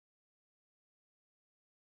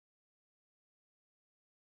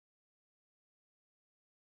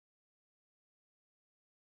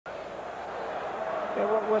And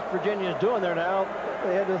what West Virginia is doing there now,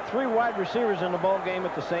 they had the 3 wide receivers in the ball game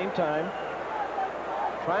at the same time,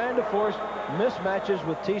 trying to force mismatches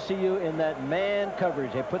with TCU in that man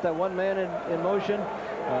coverage. They put that one man in motion.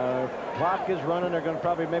 Clock is running. They're going to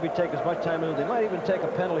probably maybe take as much time as they might even take a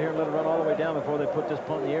penalty here and let it run all the way down before they put this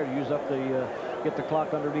punt in the air to use up the get the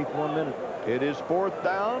clock underneath 1 minute. It is 4th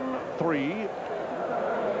down, 3.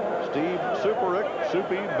 Steve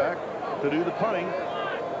Soupy back to do the punting,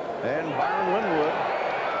 and Byron Linwood,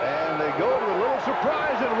 and they go to a little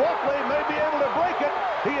surprise, and Walkley may be able to break it.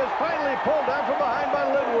 He is finally pulled down from behind by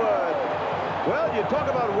Linwood. Well, you talk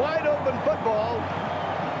about wide open football.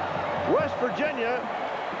 West Virginia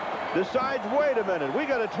decides, wait a minute, we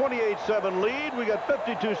got a 28-7 lead. We got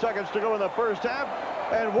 52 seconds to go in the first half,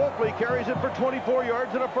 and Walkley carries it for 24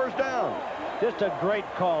 yards and a first down. Just a great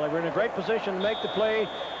call. They were in a great position to make the play.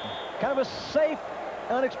 Kind of a safe,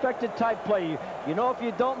 unexpected type play. You know, if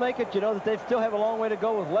you don't make it, you know that they still have a long way to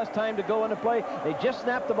go with less time to go in the play. They just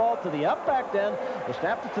snapped the ball to the up back then. They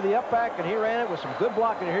snapped it to the up back, and he ran it with some good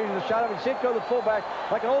blocking. Here's the shot of it. See it go to the fullback,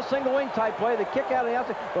 like an old single wing type play. They kick out of the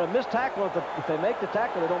outside, but a missed tackle. If they make the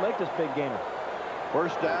tackle, they don't make this big gainer.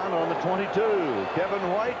 First down on the 22. Kevin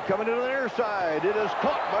White coming to the near side. It is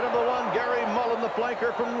caught by number 1, Gary Mullen, the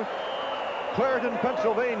flanker from Clareton,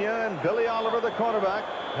 Pennsylvania, and Billy Oliver, the cornerback,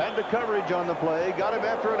 had the coverage on the play, got him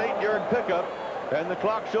after an 8-yard pickup, and the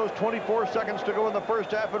clock shows 24 seconds to go in the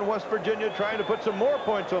first half, and West Virginia trying to put some more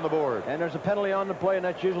points on the board. And there's a penalty on the play, and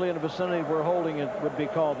that's usually in the vicinity where holding it would be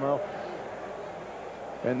called, Merle.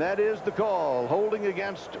 And that is the call, holding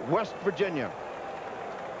against West Virginia.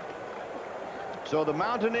 So the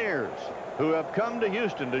Mountaineers, who have come to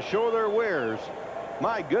Houston to show their wares,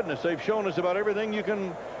 my goodness, they've shown us about everything you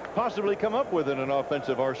can possibly come up with in an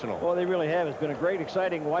offensive arsenal. Well, they really have. It's been a great,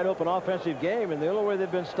 exciting, wide-open offensive game, and the only way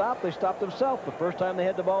they've been stopped, they stopped themselves. The first time they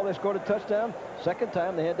had the ball, they scored a touchdown. Second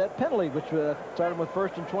time, they had that penalty, which started with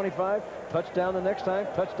 1st and 25. Touchdown the next time.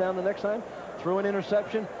 Touchdown the next time. Threw an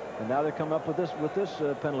interception, and now they come up with this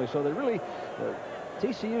penalty. So they really,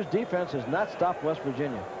 TCU's defense has not stopped West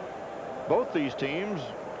Virginia. Both these teams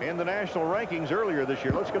in the national rankings earlier this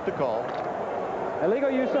year. Let's get the call.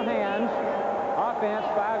 Illegal use of hands. Offense,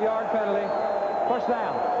 5-yard penalty. First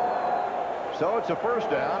down. So it's a first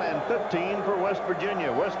down and 15 for West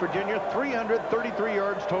Virginia. West Virginia, 333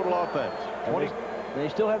 yards total offense. They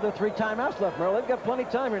still have their 3 timeouts left, Merle. They've got plenty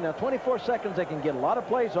of time here now. 24 seconds. They can get a lot of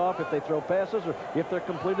plays off if they throw passes or if they're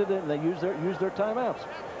completed and they use their timeouts.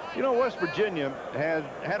 You know, West Virginia has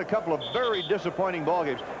had a couple of very disappointing ball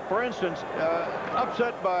games. For instance,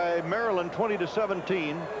 upset by Maryland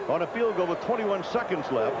 20-17 on a field goal with 21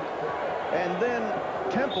 seconds left. And then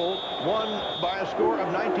Temple won by a score of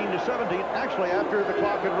 19-17, actually after the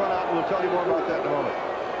clock had run out. We'll tell you more about that in a moment.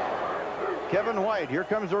 Kevin White, here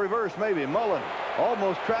comes the reverse, maybe. Mullen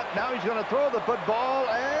almost trapped. Now he's going to throw the football,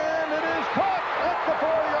 and it is caught at the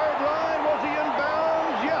 4-yard line. Was he in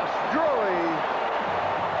bounds? Yes, Drury.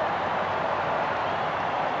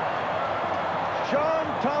 Sean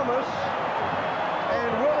Thomas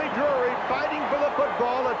and Willie Drury fighting for the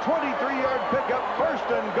football. A 23-yard pickup,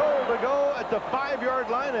 1st and goal to go at the 5-yard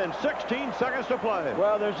line, and 16 seconds to play.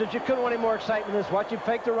 Well, you couldn't want any more excitement than this. Watch him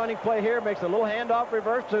fake the running play here, makes a little handoff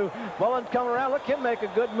reverse to Mullen coming around. Look him make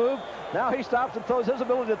a good move. Now he stops and throws. His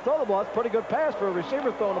ability to throw the ball. It's a pretty good pass for a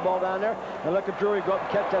receiver throwing the ball down there. And look at Drury go up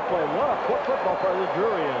and catch that play. What a football player this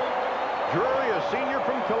Drury is. Drury, a senior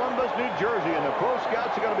from Columbus, New Jersey, and the pro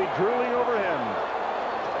scouts are going to be drooling over him.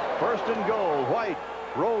 1st and goal. White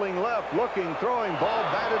rolling left, looking, throwing. Ball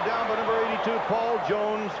batted down by number 82, Paul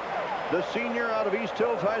Jones, the senior out of East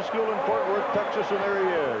Hills High School in Fort Worth, Texas, and there he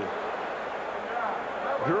is.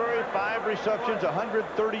 Drury, 5 receptions,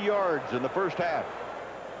 130 yards in the first half.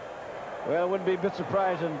 Well, it wouldn't be a bit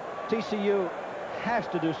surprising. TCU has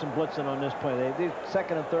to do some blitzing on this play. They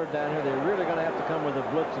 2nd and 3rd down here. They're really going to have to come with a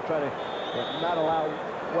blitz to try to not allow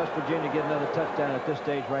West Virginia to get another touchdown at this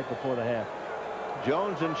stage right before the half.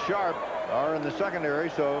 Jones and Sharp are in the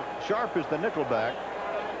secondary, so Sharp is the nickelback.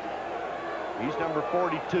 He's number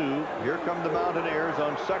 42. Here come the Mountaineers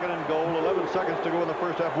on 2nd and goal. 11 seconds to go in the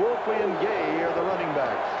first half. Wolfley and Gay are the running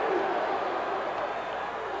backs.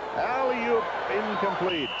 Alley-oop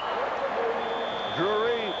incomplete.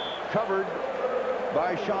 Drury covered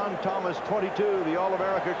by Sean Thomas, 22, the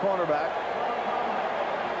All-America cornerback.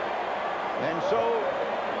 And so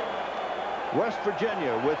West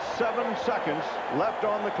Virginia, with 7 seconds left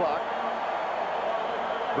on the clock,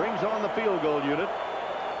 brings on the field goal unit.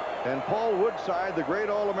 And Paul Woodside, the great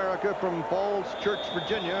All-America from Falls Church,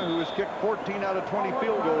 Virginia, who has kicked 14 out of 20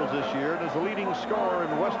 field goals this year and is the leading scorer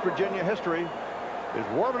in West Virginia history, is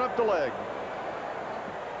warming up the leg.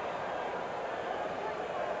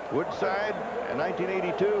 Woodside in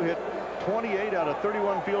 1982 hit 28 out of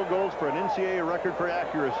 31 field goals for an NCAA record for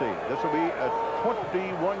accuracy. This will be a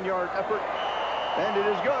 21-yard effort, and it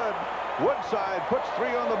is good. Woodside puts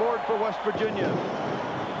 3 on the board for West Virginia.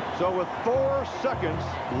 So with 4 seconds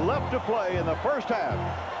left to play in the first half,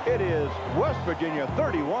 it is West Virginia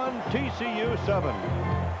 31, TCU 7.